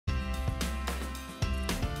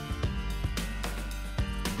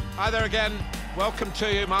Hi there again. Welcome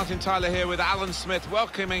to you. Martin Tyler here with Alan Smith,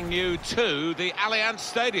 welcoming you to the Allianz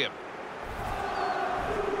Stadium.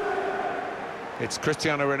 It's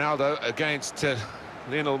Cristiano Ronaldo against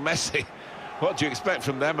Lionel Messi. What do you expect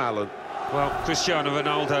from them, Alan? Well, Cristiano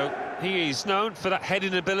Ronaldo, he is known for that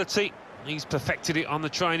heading ability. He's perfected it on the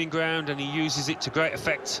training ground and he uses it to great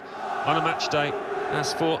effect on a match day.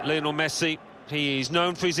 As for Lionel Messi, he is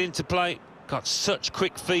known for his interplay, got such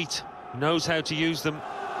quick feet, knows how to use them.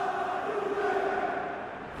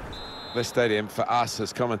 This stadium, for us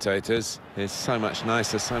as commentators, is so much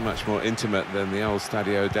nicer, so much more intimate than the old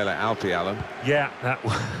Stadio delle Alpi, Alan. Yeah,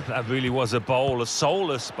 that really was a bowl, a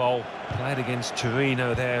soulless bowl. Played against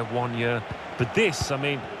Torino there 1 year. But this, I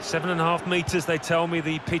mean, 7.5 metres, they tell me,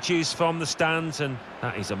 the pitch is from the stands, and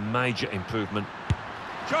that is a major improvement.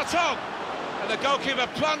 Shot on! And the goalkeeper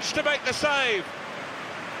plunged to make the save.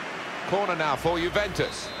 Corner now for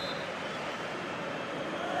Juventus.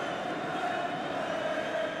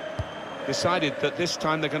 Decided that this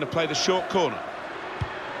time they're going to play the short corner.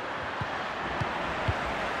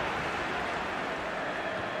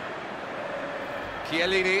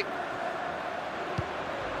 Chiellini.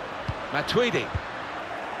 Matuidi.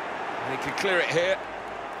 And he can clear it here.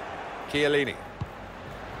 Chiellini.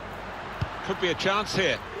 Could be a chance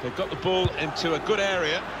here. They've got the ball into a good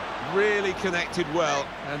area. Really connected well,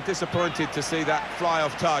 and disappointed to see that fly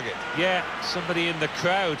off target. Yeah, somebody in the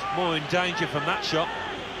crowd more in danger from that shot.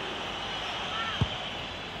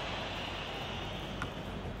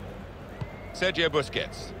 Sergio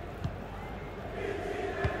Busquets.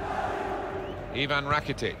 Ivan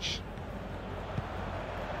Rakitic.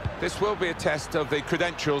 This will be a test of the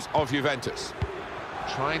credentials of Juventus.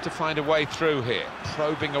 Trying to find a way through here,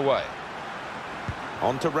 probing away.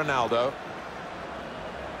 On to Ronaldo.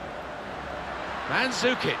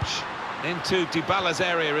 Mandzukic into Dybala's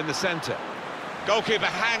area in the centre. Goalkeeper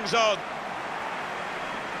hangs on.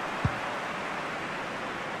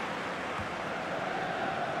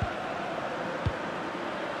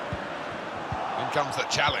 Comes the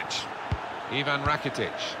challenge. Ivan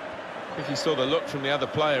Rakitic. I think he saw the look from the other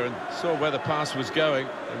player and saw where the pass was going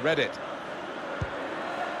and read it.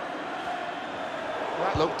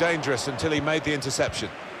 That looked dangerous until he made the interception.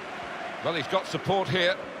 Well, he's got support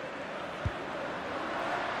here.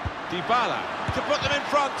 Dybala to put them in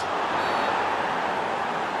front.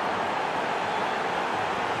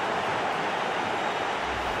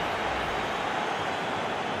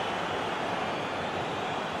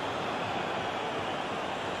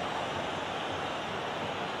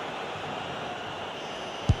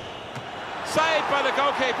 Saved by the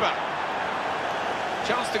goalkeeper.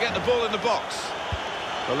 Chance to get the ball in the box.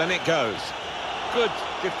 Well, then it goes. Good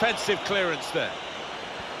defensive clearance there.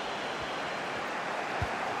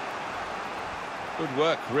 Good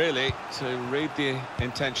work, really, to read the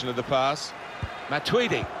intention of the pass.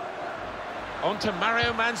 Matuidi. On to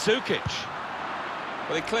Mario Mandzukic.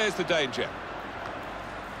 Well, he clears the danger.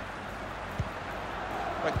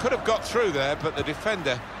 Well, could have got through there, but the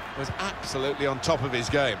defender was absolutely on top of his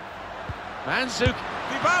game. Mandzukic,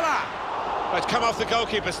 Dybala! Oh, it's come off the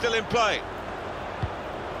goalkeeper, still in play.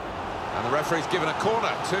 And the referee's given a corner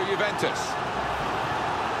to Juventus.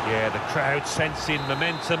 Yeah, the crowd sensing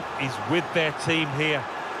momentum is with their team here.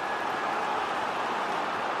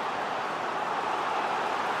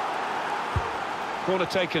 Corner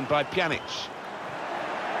taken by Pjanic.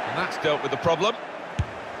 And that's dealt with the problem.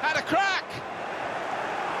 Had a crack!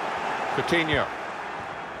 Coutinho.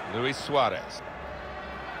 Luis Suarez.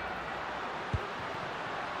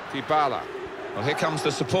 Dybala. Well, here comes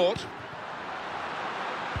the support.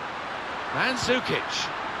 Mandzukic.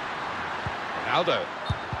 Ronaldo.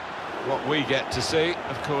 What we get to see,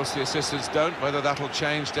 of course, the assistants don't. Whether that'll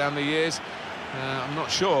change down the years, I'm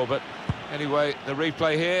not sure. But anyway, the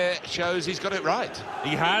replay here shows he's got it right. He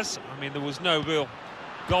has. I mean, there was no real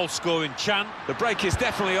goal-scoring chance. The break is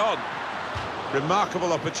definitely on.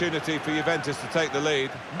 Remarkable opportunity for Juventus to take the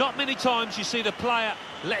lead. Not many times you see the player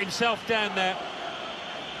let himself down there.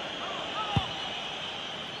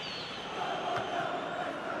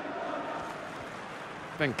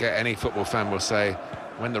 I think any football fan will say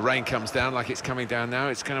when the rain comes down like it's coming down now,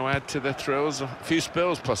 it's going to add to the thrills, a few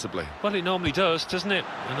spills possibly. Well, it normally does, doesn't it?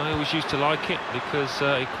 And I always used to like it because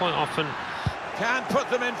it quite often... Can put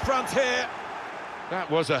them in front here.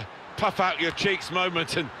 That was a puff out your cheeks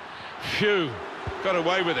moment and phew, got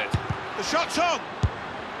away with it. The shot's on!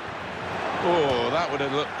 Oh, that would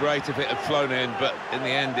have looked great if it had flown in, but in the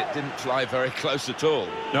end it didn't fly very close at all.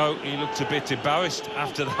 No, he looked a bit embarrassed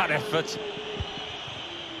after that effort.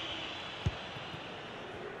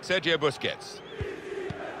 Sergio Busquets.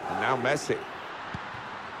 And now Messi.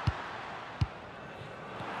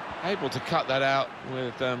 Able to cut that out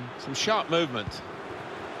with some sharp movement.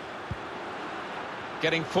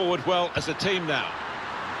 Getting forward well as a team now.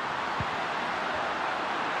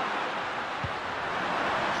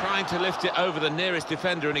 Trying to lift it over the nearest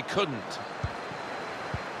defender and he couldn't.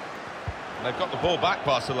 They've got the ball back,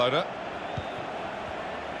 Barcelona.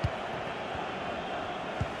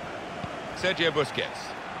 Sergio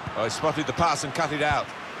Busquets. Oh, he spotted the pass and cut it out.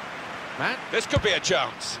 Man, this could be a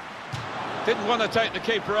chance. Didn't want to take the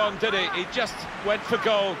keeper on, did he? He just went for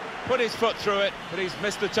goal, put his foot through it, but he's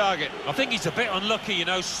missed the target. I think he's a bit unlucky, you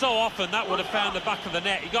know. So often that would have found the back of the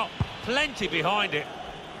net. He got plenty behind it.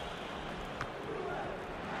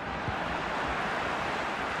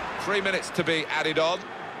 3 minutes to be added on.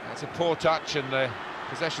 That's a poor touch and the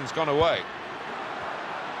possession's gone away.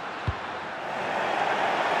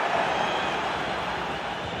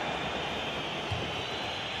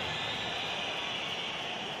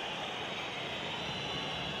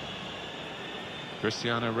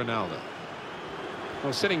 Cristiano Ronaldo.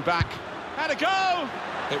 Well, sitting back, had a go!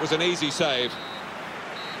 It was an easy save.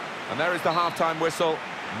 And there is the half-time whistle,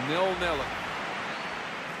 0-0.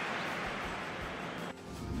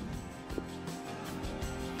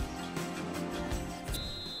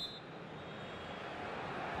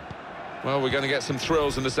 Well, we're going to get some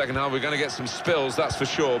thrills in the second half. We're going to get some spills, that's for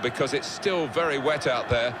sure, because it's still very wet out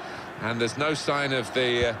there, and there's no sign of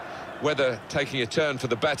the weather taking a turn for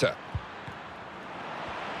the better.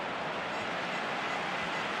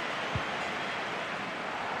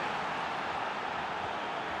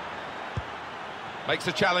 Makes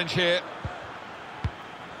a challenge here.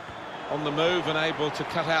 On the move and able to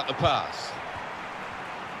cut out the pass.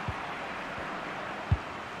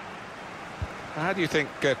 How do you think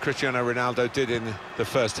Cristiano Ronaldo did in the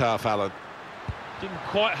first half, Alan? Didn't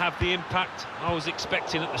quite have the impact I was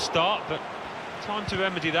expecting at the start, but time to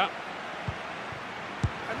remedy that.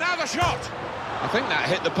 And now the shot! I think that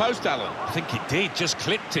hit the post, Alan. I think it did, just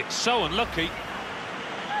clipped it. So unlucky.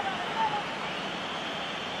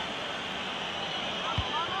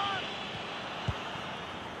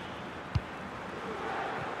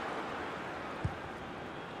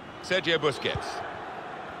 Sergio Busquets.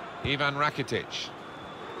 Ivan Rakitic.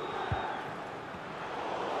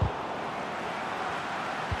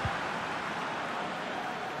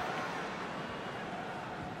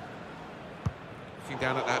 Looking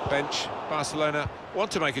down at that bench, Barcelona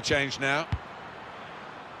want to make a change now.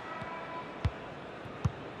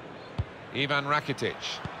 Ivan Rakitic.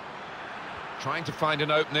 Trying to find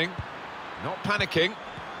an opening, not panicking.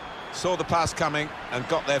 Saw the pass coming and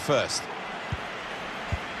got there first.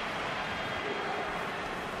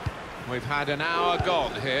 We've had an hour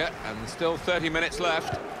gone here, and still 30 minutes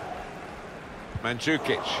left.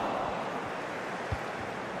 Mandzukic.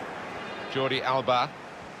 Jordi Alba.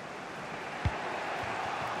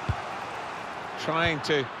 Trying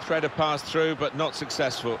to thread a pass through, but not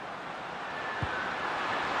successful.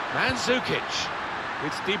 Mandzukic.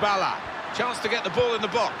 It's Dybala. Chance to get the ball in the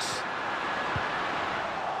box.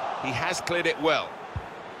 He has cleared it well.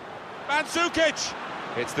 Mandzukic!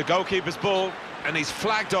 It's the goalkeeper's ball. And he's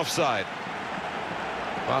flagged offside.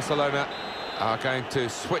 Barcelona are going to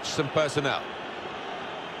switch some personnel.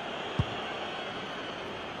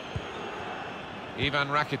 Ivan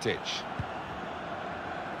Rakitic.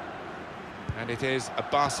 And it is a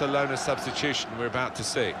Barcelona substitution we're about to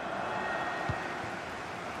see.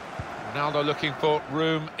 Ronaldo looking for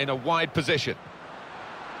room in a wide position.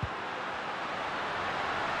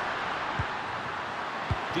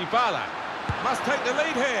 Dybala must take the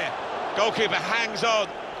lead here. Goalkeeper hangs on.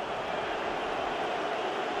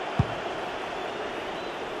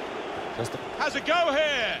 Has a go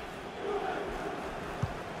here.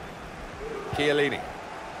 Chiellini.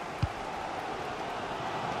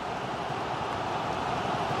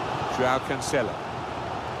 Joao Cancelo.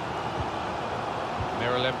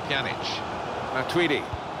 Miralem Pjanic. Matuidi.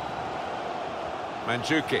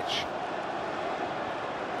 Mandzukic.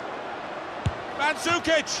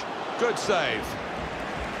 Mandzukic! Good save.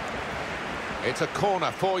 It's a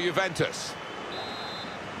corner for Juventus.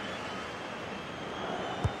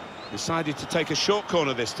 Decided to take a short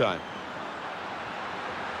corner this time.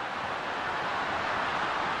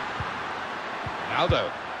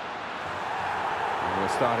 Ronaldo. And we'll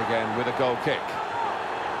start again with a goal kick.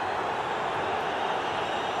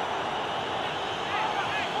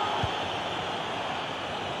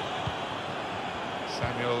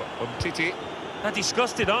 Samuel Umtiti. They're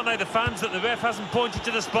disgusted, aren't they, the fans, that the ref hasn't pointed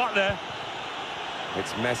to the spot there.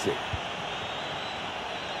 It's Messi.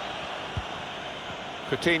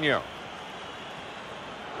 Coutinho.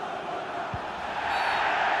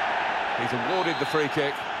 He's awarded the free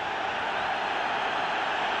kick.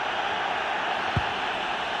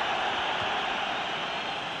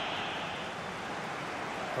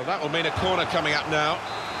 Well, that will mean a corner coming up now.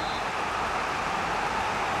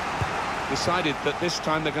 Decided that this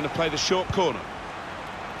time they're going to play the short corner.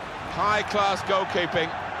 High-class goalkeeping,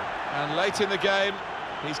 and late in the game,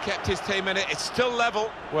 he's kept his team in it. It's still level.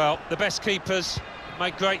 Well, the best keepers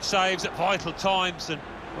make great saves at vital times, and,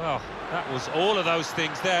 well, that was all of those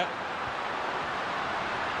things there.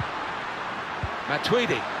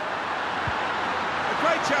 Matuidi. A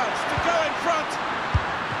great chance to go in front.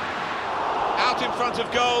 Out in front of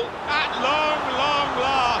goal, at long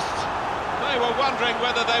last. They were wondering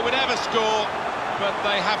whether they would ever score, but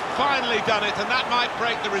they have finally done it, and that might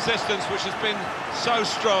break the resistance, which has been so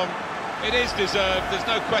strong. It is deserved, there's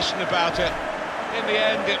no question about it. In the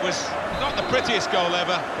end, it was not the prettiest goal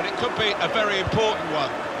ever, but it could be a very important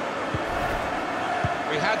one.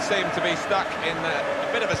 We had seemed to be stuck in a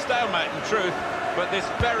bit of a stalemate, in truth, but this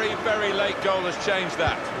very late goal has changed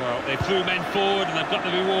that. Well, they threw men forward and they've got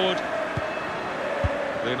the reward.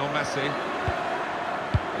 Lionel Messi.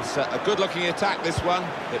 It's a good-looking attack, this one.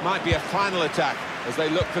 It might be a final attack as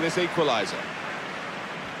they look for this equaliser.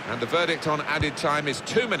 And the verdict on added time is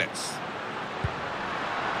 2 minutes.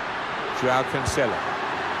 Joao Cancelo.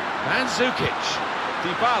 Mandzukic.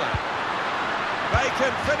 Dybala. They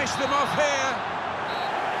can finish them off here.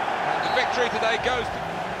 And the victory today goes to...